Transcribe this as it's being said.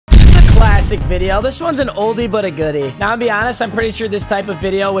classic video. This one's an oldie but a goodie. Now, I'll be honest, I'm pretty sure this type of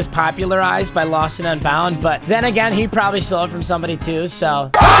video was popularized by Lost and Unbound, but then again, he probably stole it from somebody too, so...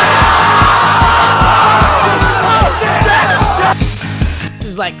 This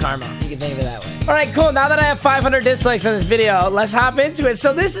is like karma. You can think of it that way. All right, cool. Now that I have 500 dislikes on this video, let's hop into it.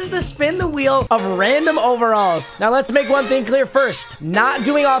 So this is the spin the wheel of random overalls. Now let's make one thing clear first. Not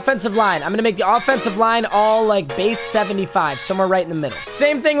doing offensive line. I'm going to make the offensive line all like base 75, somewhere right in the middle.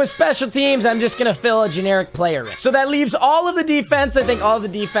 Same thing with special teams. I'm just going to fill a generic player in. So that leaves all of the defense. I think all of the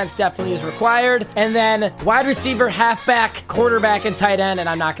defense definitely is required. And then wide receiver, halfback, quarterback, and tight end. And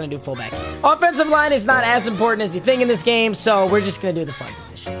I'm not going to do fullback. Offensive line is not as important as you think in this game. So we're just going to do the fun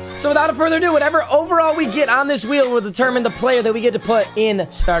positions. So without further ado, whatever overall we get on this wheel will determine the player that we get to put in,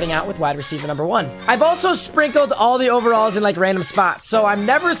 starting out with wide receiver number 1. I've also sprinkled all the overalls in like random spots, so I'm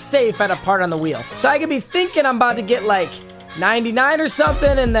never safe at a part on the wheel. So I could be thinking I'm about to get like 99 or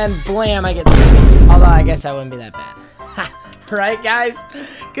something, and then blam, I get 60. Although I guess that wouldn't be that bad. Right, guys?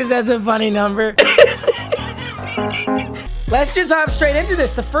 Because that's a funny number. Let's just hop straight into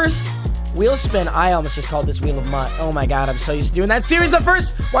this. The first wheel spin, I almost just called this Wheel of Mutt. Oh my god, I'm so used to doing that series. The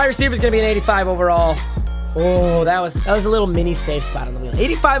first wide receiver is going to be an 85 overall. Oh, that was a little mini safe spot on the wheel.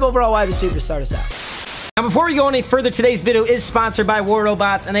 85 overall wide receiver to start us out. Now, before we go any further, today's video is sponsored by War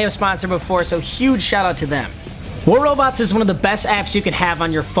Robots, and they have sponsored before, so huge shout out to them. War Robots is one of the best apps you can have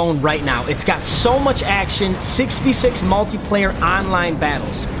on your phone right now. It's got so much action, 6v6 multiplayer online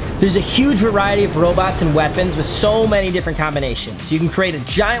battles. There's a huge variety of robots and weapons with so many different combinations. You can create a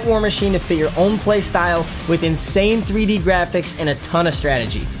giant war machine to fit your own play style with insane 3D graphics and a ton of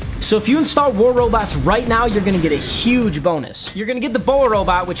strategy. So if you install War Robots right now, you're going to get a huge bonus. You're going to get the Boa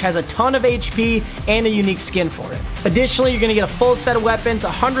Robot, which has a ton of HP and a unique skin for it. Additionally, you're going to get a full set of weapons,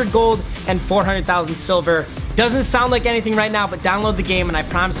 100 gold, and 400,000 silver. Doesn't sound like anything right now, but download the game, and I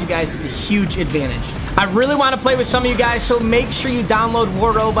promise you guys it's a huge advantage. I really want to play with some of you guys, so make sure you download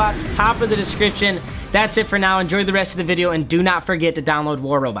War Robots, top of the description. That's it for now. Enjoy the rest of the video, and do not forget to download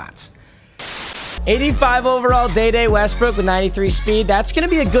War Robots. 85 overall, Day Westbrook with 93 speed. That's going to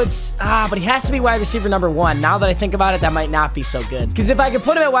be a good... but he has to be wide receiver number 1. Now that I think about it, that might not be so good. Because if I could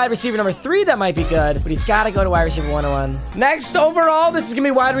put him at wide receiver number 3, that might be good. But he's got to go to wide receiver 101. Next overall, this is going to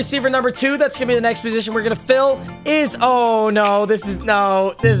be wide receiver number 2. That's going to be the next position we're going to fill is... Oh, no. This is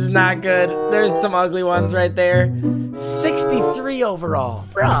not good. There's some ugly ones right there. 63 overall.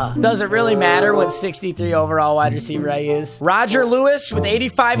 Bruh. Does it really matter what 63 overall wide receiver I use? Roger Lewis with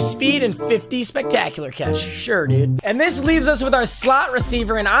 85 speed and 50 spectacular catch. Sure, dude. And this leaves us with our slot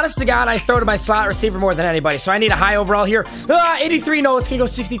receiver. And honest to God, I throw to my slot receiver more than anybody. So I need a high overall here. 83. No, it's going to go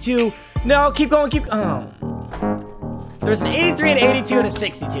 62. No, keep going. Oh. There's an 83, an 82, and a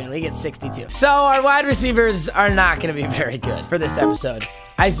 62, and we get 62. So our wide receivers are not going to be very good for this episode.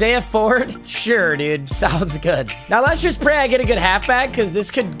 Isaiah Ford? Sure, dude. Sounds good. Now let's just pray I get a good halfback, because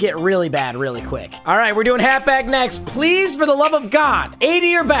this could get really bad really quick. All right, we're doing halfback next. Please, for the love of God,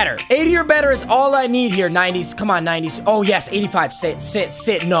 80 or better. 80 or better is all I need here. 90s. Come on, 90s. Oh, yes, 85.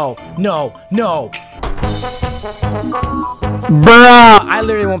 Sit. No. Bruh, I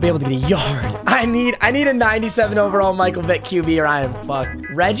literally won't be able to get a yard. I need a 97 overall Michael Vick QB or I am fucked.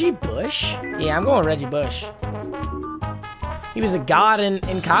 Reggie Bush? Yeah, I'm going Reggie Bush. He was a god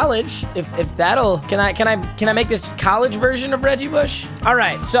in college. If that'll... Can I make this college version of Reggie Bush? All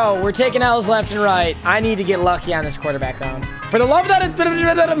right, so we're taking L's left and right. I need to get lucky on this quarterback round. For the love of that...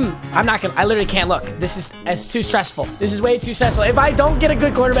 I'm not gonna... I literally can't look. It's too stressful. This is way too stressful. If I don't get a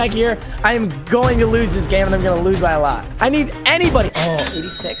good quarterback here, I am going to lose this game, and I'm going to lose by a lot. I need anybody... Oh,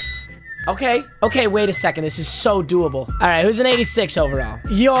 86? Okay, wait a second. This is so doable. All right, who's an 86 overall?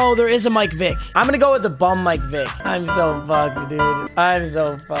 Yo, there is a Mike Vick. I'm gonna go with the bum Mike Vick. I'm so fucked, dude. I'm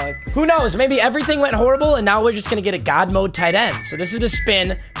so fucked. Who knows? Maybe everything went horrible, and now we're just gonna get a God mode tight end. So this is the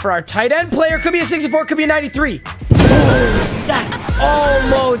spin for our tight end player. Could be a 64, could be a 93. Yes,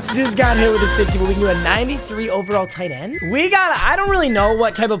 almost just got hit with a 60, but we can do a 93 overall tight end. I don't really know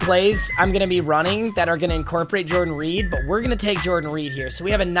what type of plays I'm gonna be running that are gonna incorporate Jordan Reed, but we're gonna take Jordan Reed here. So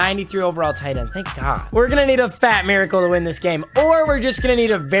we have a 93 overall tight end. Thank God. We're gonna need a fat miracle to win this game, or we're just gonna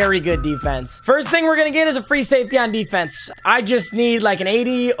need a very good defense. First thing we're gonna get is a free safety on defense. I just need like an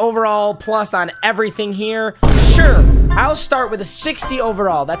 80 overall plus on everything here. Sure, I'll start with a 60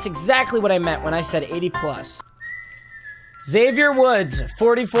 overall. That's exactly what I meant when I said 80 plus. Xavier Woods,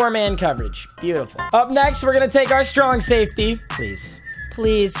 44 man coverage. Beautiful. Up next, we're going to take our strong safety.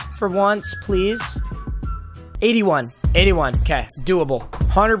 Please, for once, please. 81. Okay, doable.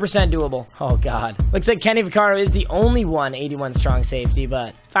 100% doable. Oh, God. Looks like Kenny Vaccaro is the only 81 strong safety,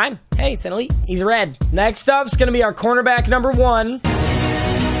 but fine. Hey, it's an elite. He's red. Next up is going to be our cornerback number 1.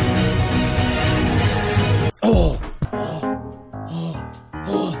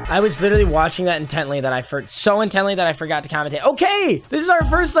 I was literally watching that intently that so intently that I forgot to commentate. Okay, this is our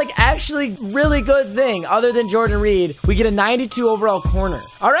first, like, actually really good thing other than Jordan Reed. We get a 92 overall corner.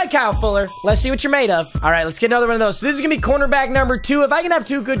 All right, Kyle Fuller, let's see what you're made of. All right, let's get another one of those. So this is gonna be cornerback number 2. If I can have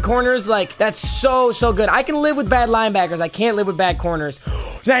 2 good corners, like, that's so good. I can live with bad linebackers. I can't live with bad corners.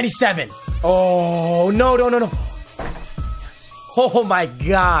 97. Oh, no. Oh my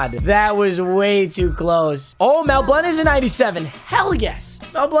God, that was way too close. Oh, Mel Blount is a 97. Hell yes.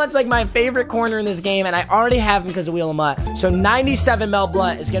 Mel Blount's like my favorite corner in this game, and I already have him because of Wheel of Mutt. So 97 Mel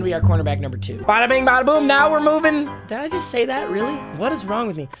Blount is gonna be our cornerback number 2. Bada bing, bada boom. Now we're moving. Did I just say that, really? What is wrong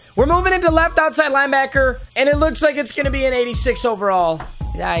with me? We're moving into left outside linebacker, and it looks like it's gonna be an 86 overall.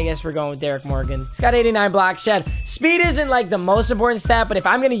 Yeah, I guess we're going with Derek Morgan. He's got 89 block shed. Speed isn't like the most important stat, but if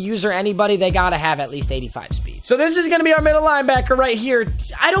I'm going to user anybody, they got to have at least 85 speed. So this is going to be our middle linebacker right here.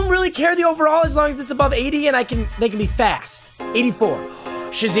 I don't really care the overall as long as it's above 80 and they can be fast. 84.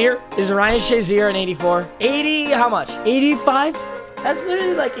 Shazier. Is Ryan Shazier an 84? 80, how much? 85? That's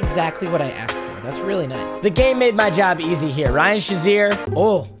literally like exactly what I asked for. That's really nice. The game made my job easy here. Ryan Shazier.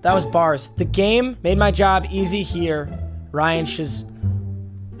 Oh, that was bars. The game made my job easy here. Ryan Shazier.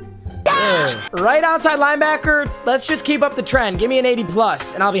 Right outside linebacker, let's just keep up the trend. Give me an 80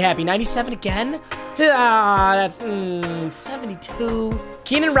 plus, and I'll be happy. 97 again? Ah, that's 72.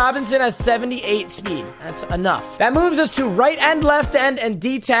 Keenan Robinson has 78 speed. That's enough. That moves us to right end, left end, and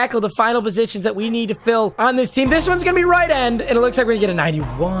D tackle, the final positions that we need to fill on this team. This one's gonna be right end, and it looks like we're gonna get a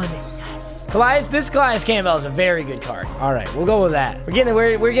 91. This Calais Campbell is a very good card. All right, we'll go with that. We're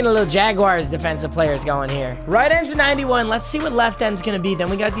getting a little Jaguars defensive players going here. Right end's a 91. Let's see what left end's gonna be. Then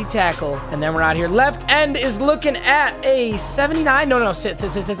we got D tackle, and then we're out here. Left end is looking at a 79. No, sit.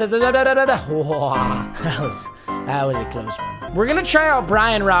 That was a close one. We're gonna try out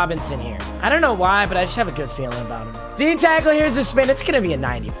Brian Robinson here. I don't know why, but I just have a good feeling about him. D tackle, here's the spin. It's gonna be a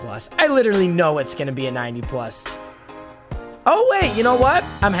 90 plus. I literally know it's gonna be a 90 plus. Oh, wait, you know what?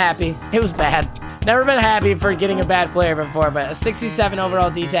 I'm happy. It was bad. Never been happy for getting a bad player before, but a 67 overall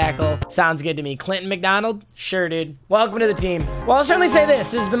D tackle sounds good to me. Clinton McDonald? Sure, dude. Welcome to the team. Well, I'll certainly say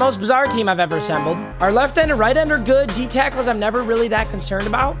this is the most bizarre team I've ever assembled. Our left end and right end are good. D tackles I'm never really that concerned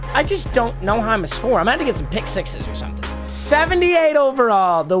about. I just don't know how I'm gonna score. I'm gonna have to get some pick sixes or something. 78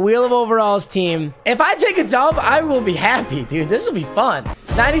 overall, the Wheel of Overalls team. If I take a dub, I will be happy, dude. This will be fun.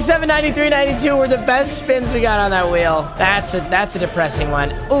 97, 93, 92 were the best spins we got on that wheel. That's a depressing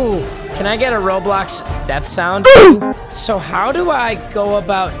one. Ooh, can I get a Roblox death sound? So how do I go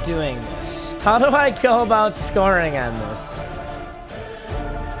about doing this? How do I go about scoring on this?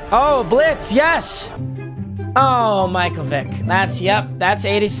 Oh, blitz, yes. Oh, Michael Vick. That's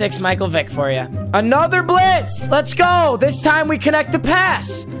 86 Michael Vick for you. Another blitz. Let's go. This time we connect the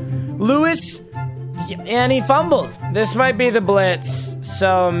pass. Lewis, and he fumbled. This might be the blitz,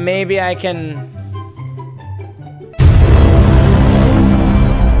 so maybe I can...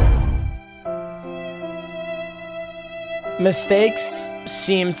 Mistakes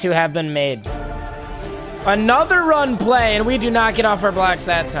seem to have been made. Another run play, and we do not get off our blocks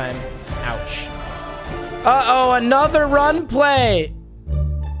that time. Ouch. Uh-oh, another run play.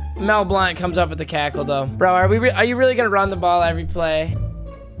 Mel Blount comes up with the cackle, though. Bro, are you really gonna run the ball every play?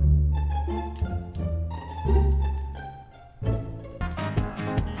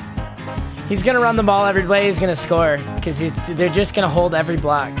 He's gonna run the ball every play. He's gonna score because they're just gonna hold every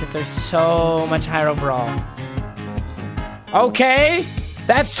block because they're so much higher overall. Okay,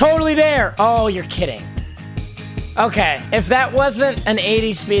 that's totally there. Oh, you're kidding. Okay, if that wasn't an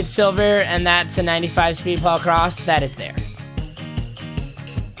 80 speed Silver and that's a 95 speed Paul Cross, that is there.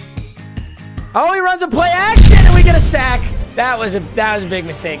 Oh, he runs a play action and we get a sack. That was a big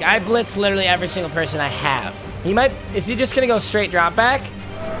mistake. I blitz literally every single person I have. Is he just gonna go straight drop back?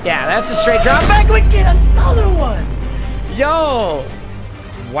 Yeah, that's a straight drop back. We get another one. Yo.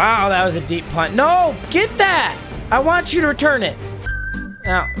 Wow, that was a deep punt. No, get that. I want you to return it.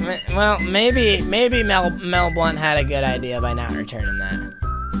 Oh, well, maybe Mel Blount had a good idea by not returning that.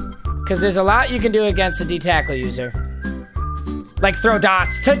 Because there's a lot you can do against a D-tackle user. Like throw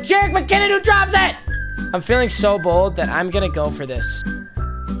dots to Jerick McKinnon who drops it! I'm feeling so bold that I'm gonna go for this.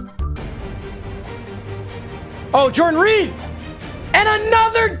 Oh, Jordan Reed! And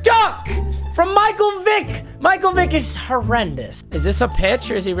another duck from Michael Vick! Michael Vick is horrendous. Is this a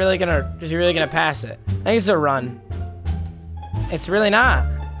pitch or is he really gonna pass it? I think it's a run. It's really not.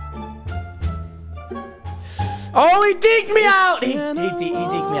 Oh, he deked me out! He deked me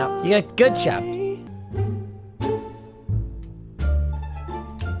out. You got good job.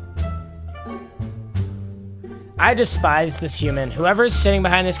 I despise this human. Whoever's sitting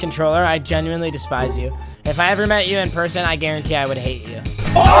behind this controller, I genuinely despise you. If I ever met you in person, I guarantee I would hate you.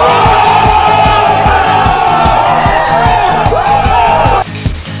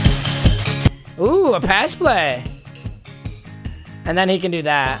 Ooh, a pass play. And then he can do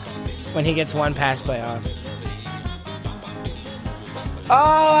that when he gets one pass play off. Oh,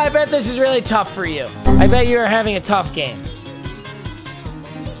 I bet this is really tough for you. I bet you are having a tough game.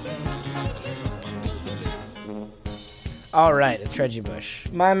 All right, it's Reggie Bush.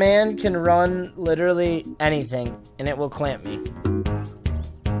 My man can run literally anything, and it will clamp me.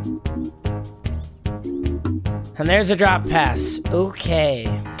 And there's a drop pass. Okay.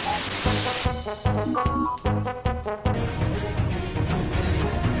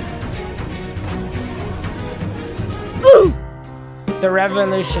 Woo! The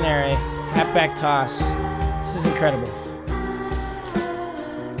revolutionary halfback toss. This is incredible.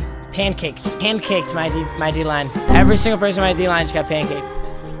 Pancaked my D-line. Every single person in my D-line just got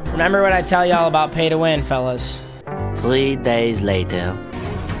pancaked. Remember what I tell y'all about pay to win, fellas. 3 days later.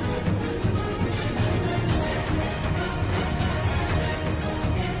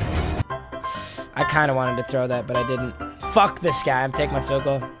 I kind of wanted to throw that, but I didn't. Fuck this guy. I'm taking my field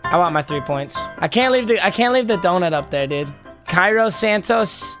goal. I want my 3 points. I can't leave the donut up there, dude. Cairo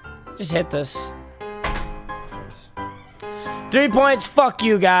Santos, just hit this. 3 points. Fuck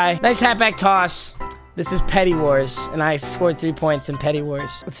you, guy. Nice halfback toss. This is Petty Wars, and I scored 3 points in Petty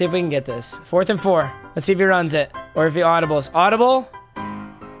Wars. Let's see if we can get this. 4th and 4. Let's see if he runs it, or if he audibles. Audible.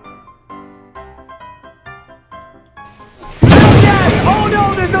 Yes! Oh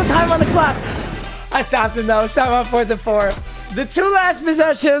no! There's no time on the clock. I stopped him though. Stop on 4th and 4. The 2 last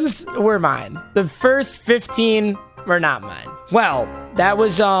possessions were mine. The first 15 were not mine. Well, that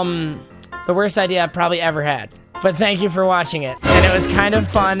was the worst idea I've probably ever had. But thank you for watching it. And it was kind of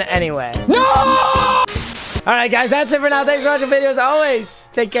fun anyway. No! Alright guys, that's it for now. Thanks for watching the video as always.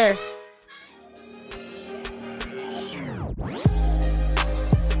 Take care.